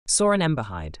Soren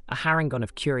Emberhide, a Harengon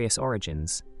of curious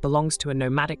origins, belongs to a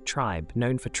nomadic tribe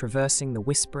known for traversing the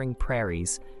whispering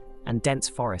prairies and dense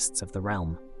forests of the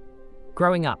realm.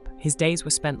 Growing up, his days were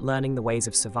spent learning the ways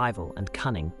of survival and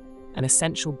cunning, an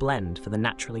essential blend for the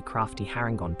naturally crafty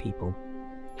Harengon people.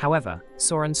 However,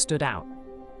 Soren stood out,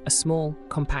 a small,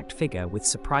 compact figure with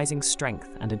surprising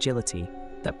strength and agility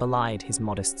that belied his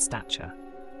modest stature.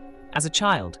 As a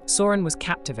child, Soren was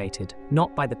captivated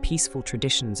not by the peaceful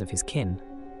traditions of his kin,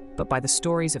 but by the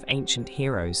stories of ancient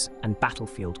heroes and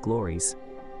battlefield glories.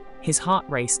 His heart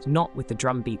raced not with the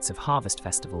drumbeats of harvest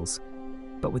festivals,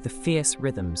 but with the fierce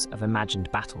rhythms of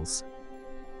imagined battles.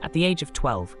 At the age of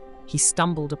 12, he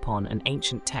stumbled upon an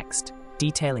ancient text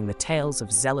detailing the tales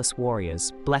of zealous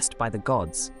warriors blessed by the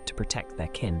gods to protect their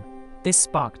kin. This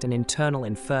sparked an internal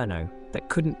inferno that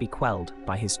couldn't be quelled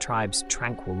by his tribe's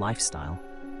tranquil lifestyle.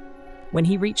 When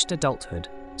he reached adulthood,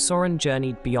 Soren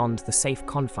journeyed beyond the safe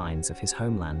confines of his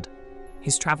homeland.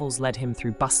 His travels led him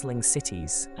through bustling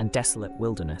cities and desolate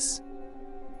wilderness.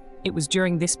 It was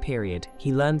during this period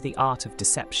he learned the art of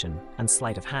deception and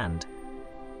sleight of hand,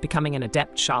 becoming an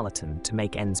adept charlatan to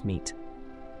make ends meet.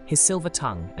 His silver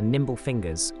tongue and nimble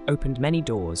fingers opened many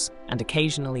doors and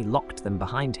occasionally locked them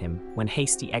behind him when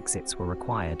hasty exits were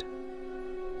required.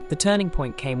 The turning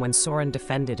point came when Soren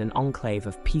defended an enclave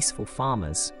of peaceful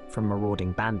farmers from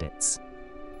marauding bandits.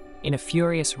 In a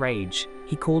furious rage,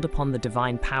 he called upon the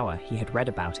divine power he had read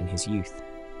about in his youth.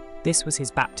 This was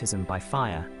his baptism by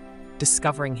fire,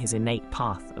 discovering his innate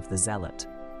path of the Zealot.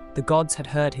 The gods had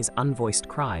heard his unvoiced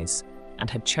cries and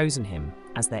had chosen him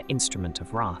as their instrument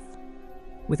of wrath.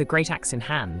 With a Greataxe in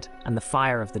hand and the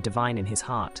fire of the divine in his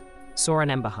heart, Soren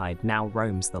Emberhide now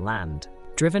roams the land.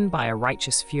 Driven by a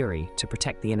righteous fury to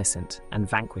protect the innocent and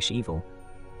vanquish evil,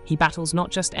 he battles not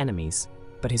just enemies,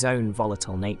 but his own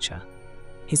volatile nature.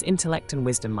 His intellect and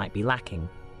wisdom might be lacking,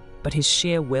 but his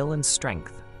sheer will and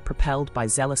strength, propelled by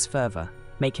zealous fervor,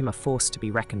 make him a force to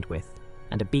be reckoned with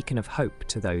and a beacon of hope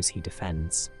to those he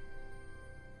defends.